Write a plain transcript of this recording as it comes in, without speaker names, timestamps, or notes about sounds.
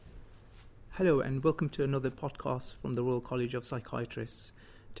Hello and welcome to another podcast from the Royal College of Psychiatrists.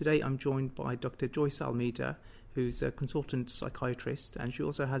 Today I'm joined by Dr. Joyce Almeida, who's a consultant psychiatrist, and she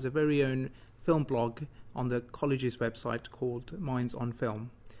also has a very own film blog on the college's website called Minds on Film.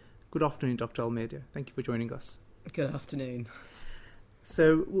 Good afternoon, Dr. Almeida. Thank you for joining us. Good afternoon.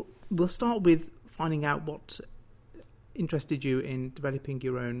 So we'll start with finding out what interested you in developing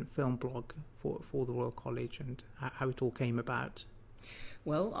your own film blog for the Royal College and how it all came about.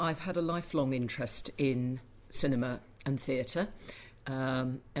 Well, I've had a lifelong interest in cinema and theatre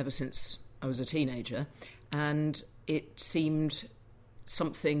ever since I was a teenager, and it seemed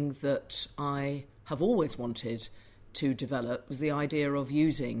something that I have always wanted to develop was the idea of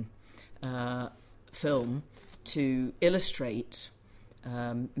using film to illustrate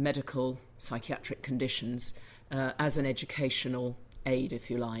medical psychiatric conditions as an educational aid,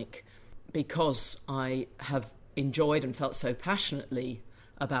 if you like. Because I have enjoyed and felt so passionately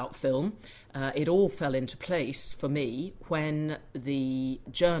about film, it all fell into place for me when the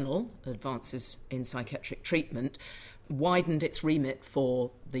journal, Advances in Psychiatric Treatment, widened its remit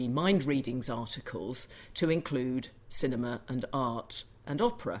for the mind readings articles to include cinema and art and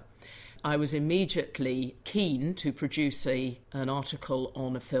opera. I was immediately keen to produce an article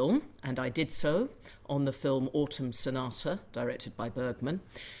on a film, and I did so on the film Autumn Sonata, directed by Bergman,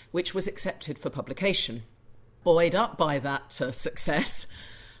 which was accepted for publication. Buoyed up by that success,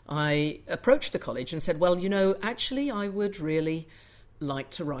 I approached the college and said, well, actually I would really like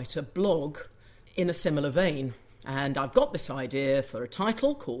to write a blog in a similar vein. And I've got this idea for a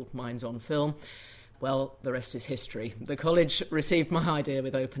title called Minds on Film. Well, the rest is history. The college received my idea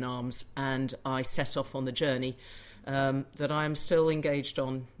with open arms, and I set off on the journey that I am still engaged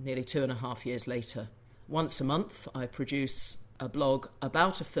on nearly 2.5 years later. Once a month, I produce a blog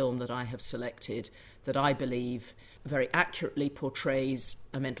about a film that I have selected that I believe very accurately portrays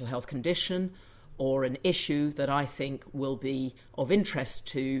a mental health condition or an issue that I think will be of interest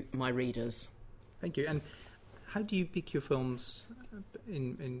to my readers. Thank you. And how do you pick your films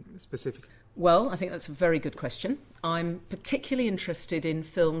in specific? Well, I think that's a very good question. I'm particularly interested in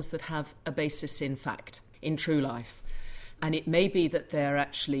films that have a basis in fact, in true life. And it may be that they're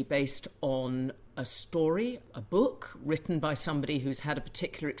actually based on a story, a book written by somebody who's had a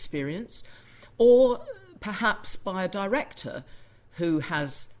particular experience, or perhaps by a director who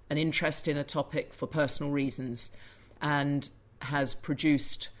has an interest in a topic for personal reasons and has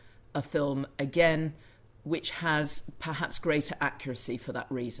produced a film, again, which has perhaps greater accuracy for that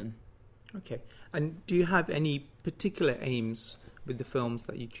reason. Okay. And do you have any particular aims with the films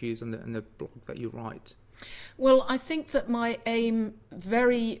that you choose and the blog that you write? Well, I think that my aim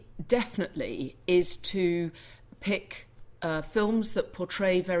very definitely is to pick films that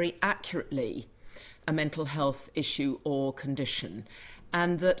portray very accurately a mental health issue or condition,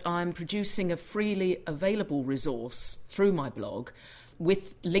 and that I'm producing a freely available resource through my blog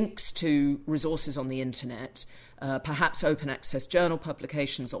with links to resources on the internet, perhaps open access journal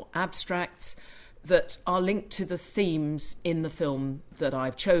publications or abstracts that are linked to the themes in the film that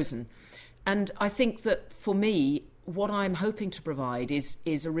I've chosen. And I think that for me, what I'm hoping to provide is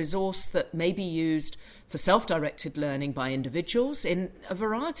a resource that may be used for self-directed learning by individuals in a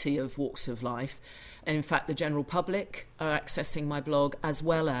variety of walks of life. And in fact, the general public are accessing my blog, as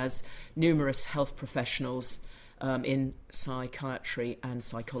well as numerous health professionals in psychiatry and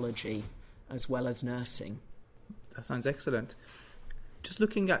psychology, as well as nursing. That sounds excellent. Just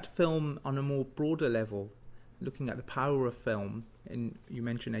looking at film on a more broader level, looking at the power of film, and you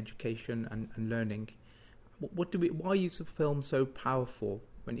mentioned education and learning. Why is film so powerful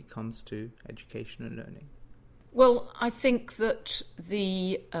when it comes to education and learning? Well, I think that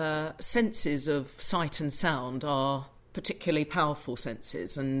the senses of sight and sound are particularly powerful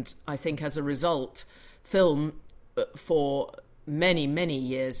senses, and I think as a result, film for many, many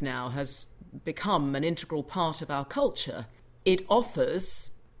years now has become an integral part of our culture. It offers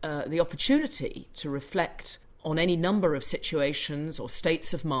the opportunity to reflect on any number of situations or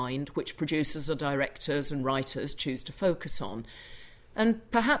states of mind which producers or directors and writers choose to focus on. And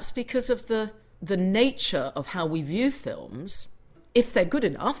perhaps because of the nature of how we view films, if they're good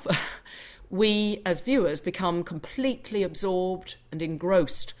enough, we as viewers become completely absorbed and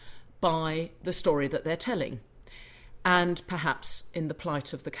engrossed by the story that they're telling, and perhaps in the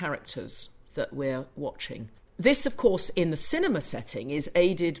plight of the characters that we're watching. This, of course, in the cinema setting is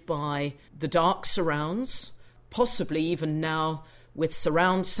aided by the dark surrounds, possibly even now with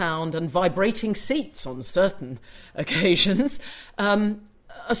surround sound and vibrating seats on certain occasions.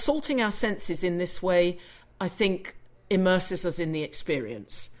 Assaulting our senses in this way, I think, immerses us in the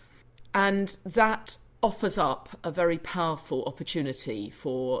experience. And that offers up a very powerful opportunity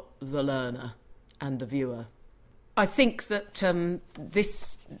for the learner and the viewer. I think that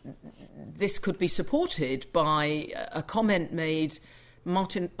this could be supported by a comment made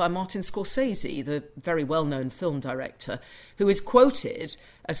by Martin Scorsese, the very well-known film director, who is quoted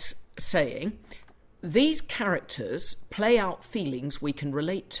as saying, "These characters play out feelings we can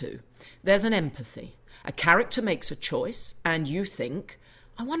relate to. There's an empathy. A character makes a choice, and you think,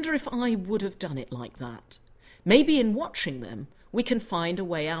 I wonder if I would have done it like that. Maybe in watching them, we can find a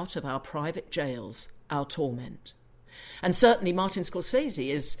way out of our private jails, our torment." And certainly Martin Scorsese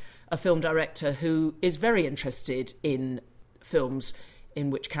is a film director who is very interested in films in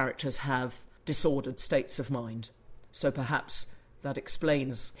which characters have disordered states of mind. So perhaps that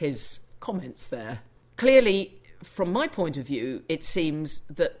explains his comments there. Clearly, from my point of view, it seems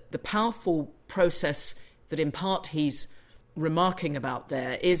that the powerful process that in part he's remarking about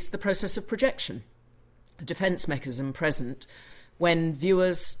there is the process of projection, a defence mechanism present when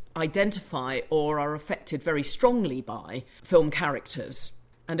viewers identify or are affected very strongly by film characters.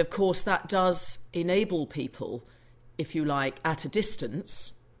 And of course that does enable people, if you like, at a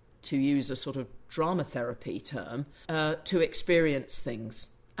distance, to use a sort of drama therapy term, to experience things.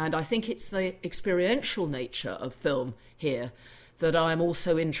 And I think it's the experiential nature of film here that I'm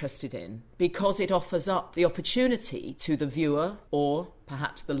also interested in, because it offers up the opportunity to the viewer, or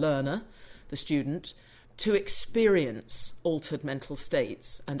perhaps the learner, the student, to experience altered mental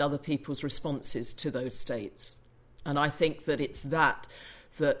states and other people's responses to those states. And I think that it's that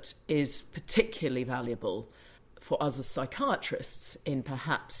is particularly valuable for us as psychiatrists in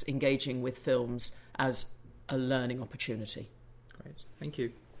perhaps engaging with films as a learning opportunity. Great, thank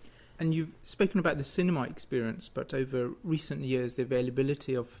you. And you've spoken about the cinema experience, but over recent years the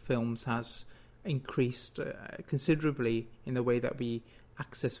availability of films has increased considerably in the way that we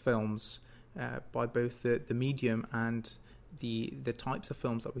access films by both the medium and the types of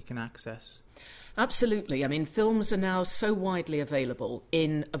films that we can access. Absolutely. I mean, films are now so widely available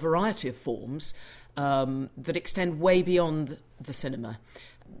in a variety of forms that extend way beyond the cinema.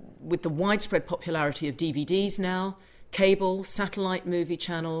 With the widespread popularity of DVDs now, cable, satellite movie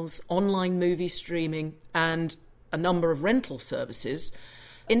channels, online movie streaming, and a number of rental services,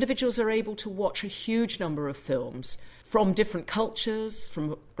 individuals are able to watch a huge number of films from different cultures,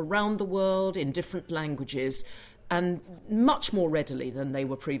 from around the world, in different languages, and much more readily than they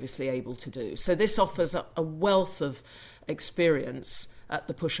were previously able to do. So this offers a wealth of experience at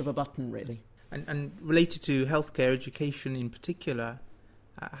the push of a button, really. And related to healthcare education in particular,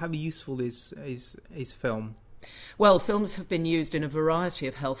 how useful is film? Well, films have been used in a variety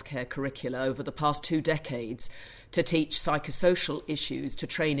of healthcare curricula over the past 2 decades to teach psychosocial issues to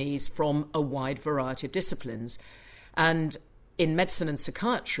trainees from a wide variety of disciplines. And in medicine and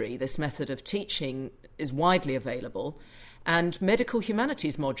psychiatry, this method of teaching is widely available, and medical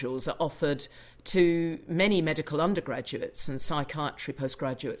humanities modules are offered to many medical undergraduates and psychiatry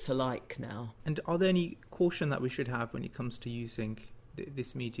postgraduates alike now. And are there any caution that we should have when it comes to using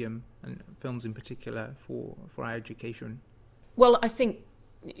this medium, and films in particular, for our education? Well, I think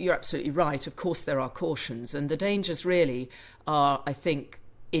you're absolutely right. Of course there are cautions, and the dangers really are, I think,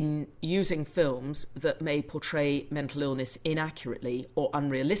 in using films that may portray mental illness inaccurately or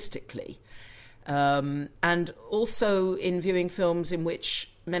unrealistically. And also in viewing films in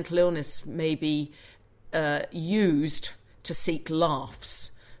which mental illness may be used to seek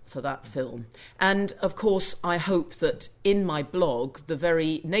laughs for that film. And of course I hope that in my blog, the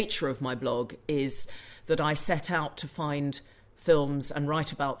very nature of my blog is that I set out to find films and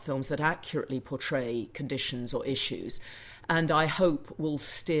write about films that accurately portray conditions or issues, and I hope will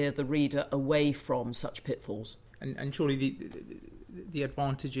steer the reader away from such pitfalls. And surely the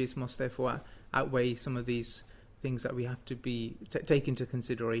advantages must therefore outweigh some of these things that we have to take into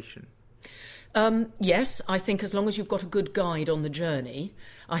consideration. Yes, I think as long as you've got a good guide on the journey,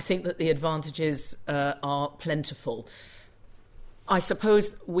 I think that the advantages are plentiful. I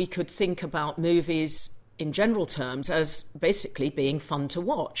suppose we could think about movies in general terms as basically being fun to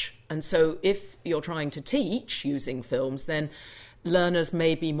watch. And so if you're trying to teach using films, then learners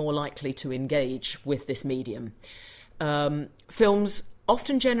may be more likely to engage with this medium. Films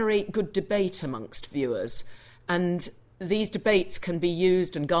often generate good debate amongst viewers, and these debates can be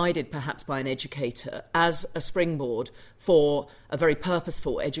used and guided perhaps by an educator as a springboard for a very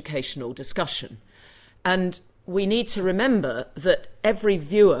purposeful educational discussion. And we need to remember that every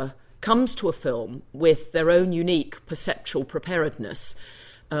viewer comes to a film with their own unique perceptual preparedness.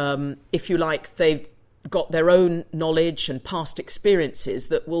 If you like, they've got their own knowledge and past experiences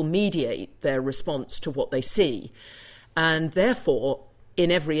that will mediate their response to what they see. And therefore,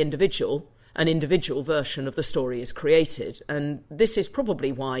 in every individual, an individual version of the story is created. And this is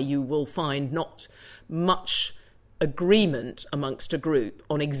probably why you will find not much agreement amongst a group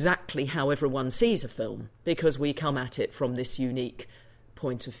on exactly how everyone sees a film, because we come at it from this unique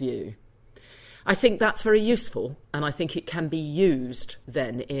point of view. I think that's very useful, and I think it can be used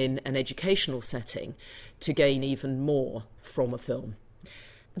then in an educational setting to gain even more from a film.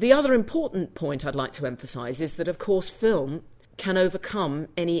 The other important point I'd like to emphasise is that, of course, film can overcome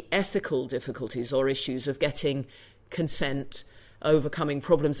any ethical difficulties or issues of getting consent, overcoming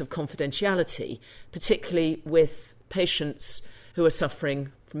problems of confidentiality, particularly with patients who are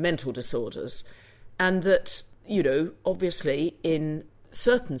suffering from mental disorders, and that, obviously in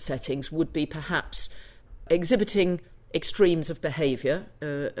certain settings would be perhaps exhibiting extremes of behaviour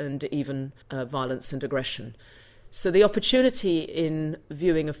and even violence and aggression. So the opportunity in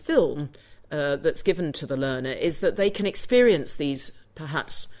viewing a film that's given to the learner is that they can experience these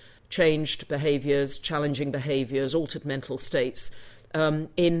perhaps changed behaviours, challenging behaviours, altered mental states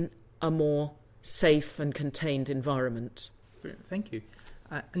in a more safe and contained environment. Brilliant, thank you.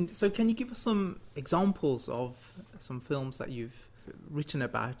 And so can you give us some examples of some films that you've written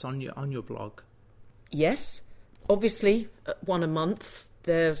about on your blog? Yes, obviously one a month.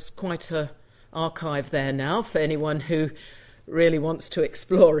 There's quite a archive there now for anyone who really wants to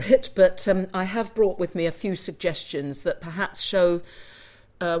explore it, but I have brought with me a few suggestions that perhaps show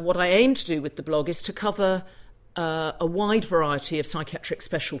what I aim to do with the blog is to cover a wide variety of psychiatric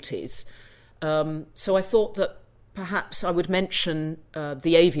specialties. So I thought that perhaps I would mention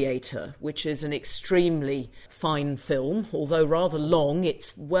The Aviator, which is an extremely fine film, although rather long.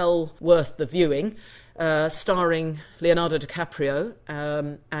 It's well worth the viewing, starring Leonardo DiCaprio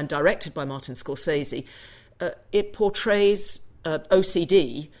and directed by Martin Scorsese. It portrays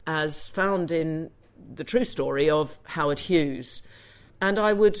OCD as found in the true story of Howard Hughes. And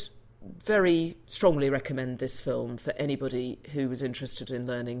I would very strongly recommend this film for anybody who was interested in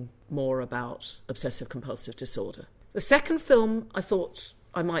learning more about obsessive-compulsive disorder. The second film I thought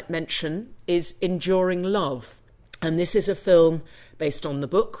I might mention is Enduring Love. And this is a film based on the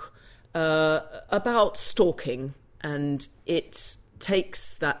book about stalking, and it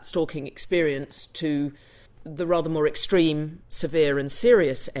takes that stalking experience to the rather more extreme, severe and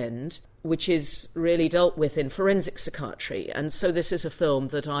serious end, which is really dealt with in forensic psychiatry. And so this is a film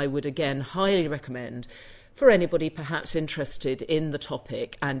that I would again highly recommend for anybody perhaps interested in the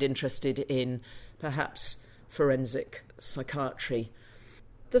topic and interested in perhaps forensic psychiatry.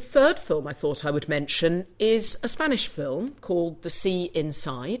 The third film I thought I would mention is a Spanish film called The Sea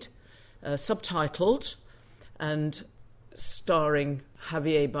Inside, subtitled and starring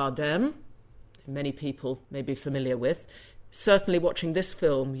Javier Bardem, who many people may be familiar with. Certainly watching this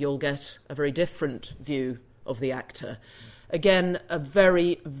film, you'll get a very different view of the actor. Again, a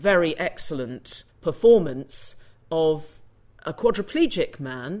very, very excellent performance of a quadriplegic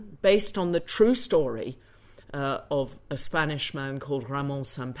man based on the true story of a Spanish man called Ramon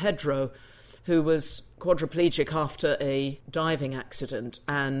San Pedro, who was quadriplegic after a diving accident,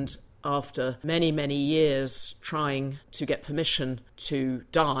 and after many, many years trying to get permission to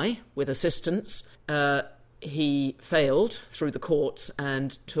die with assistance, he failed through the courts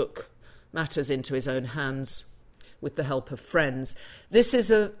and took matters into his own hands with the help of friends. This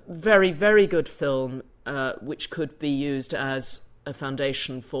is a very, very good film which could be used as a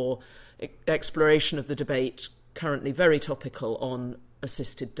foundation for exploration of the debate, currently very topical, on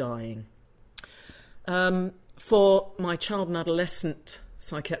assisted dying. For my child and adolescent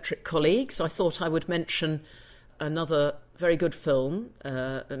psychiatric colleagues, I thought I would mention another very good film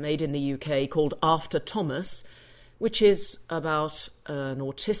made in the UK called After Thomas, which is about an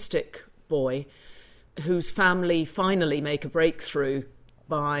autistic boy whose family finally make a breakthrough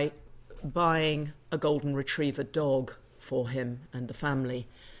by buying a golden retriever dog for him and the family,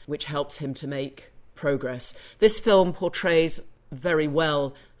 which helps him to make progress. This film portrays very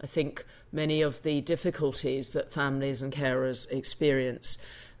well, I think, many of the difficulties that families and carers experience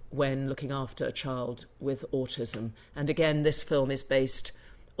when looking after a child with autism. And again, this film is based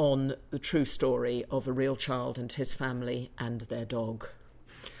on the true story of a real child and his family and their dog.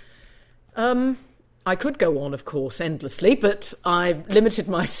 I could go on, of course, endlessly, but I've limited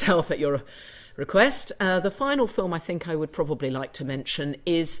myself at your request. The final film I think I would probably like to mention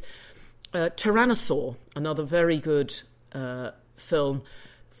is Tyrannosaur, another very good film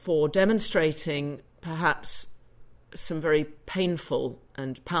for demonstrating perhaps some very painful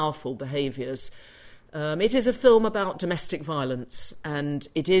and powerful behaviours. It is a film about domestic violence, and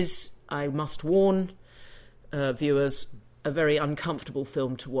it is, I must warn viewers, a very uncomfortable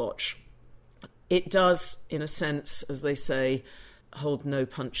film to watch. It does, in a sense, as they say, hold no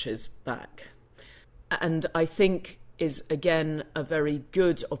punches back. And I think is, again, a very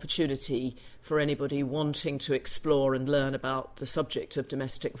good opportunity for anybody wanting to explore and learn about the subject of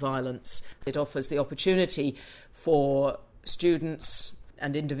domestic violence. It offers the opportunity for students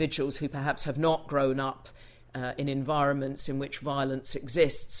and individuals who perhaps have not grown up in environments in which violence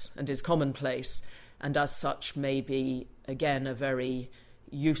exists and is commonplace, and as such may be, again, a very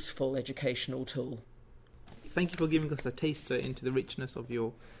useful educational tool. Thank you for giving us a taster into the richness of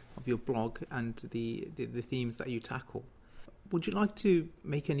your blog and the themes that you tackle. Would you like to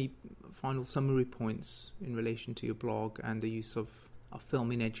make any final summary points in relation to your blog and the use of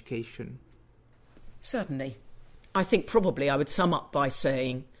film in education? Certainly. I think probably I would sum up by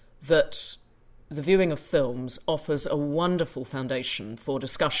saying that the viewing of films offers a wonderful foundation for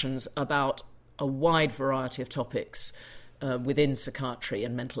discussions about a wide variety of topics within psychiatry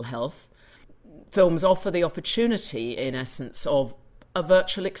and mental health. Films offer the opportunity, in essence, of a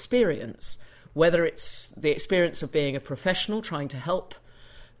virtual experience, whether it's the experience of being a professional trying to help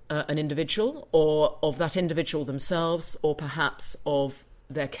an individual, or of that individual themselves, or perhaps of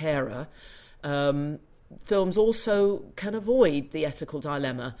their carer. Films also can avoid the ethical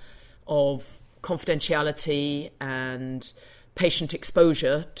dilemma of confidentiality and patient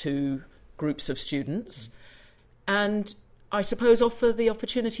exposure to groups of students, and I suppose offer the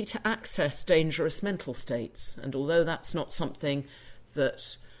opportunity to access dangerous mental states. And although that's not something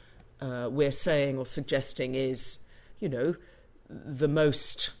that we're saying or suggesting is, the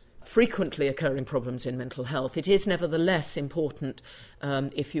most frequently occurring problems in mental health, it is nevertheless important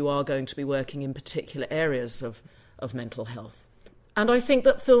if you are going to be working in particular areas of mental health. And I think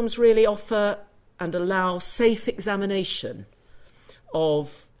that films really offer and allow safe examination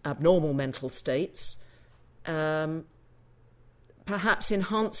of abnormal mental states, perhaps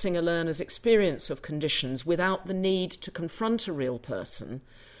enhancing a learner's experience of conditions without the need to confront a real person,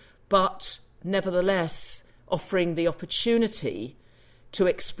 but nevertheless offering the opportunity to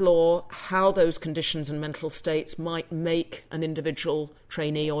explore how those conditions and mental states might make an individual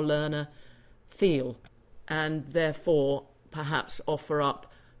trainee or learner feel, and therefore perhaps offer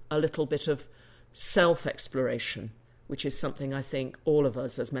up a little bit of self-exploration, which is something I think all of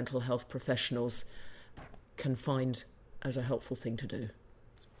us as mental health professionals can find as a helpful thing to do.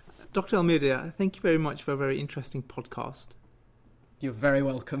 Dr. Almeida, thank you very much for a very interesting podcast. You're very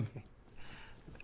welcome.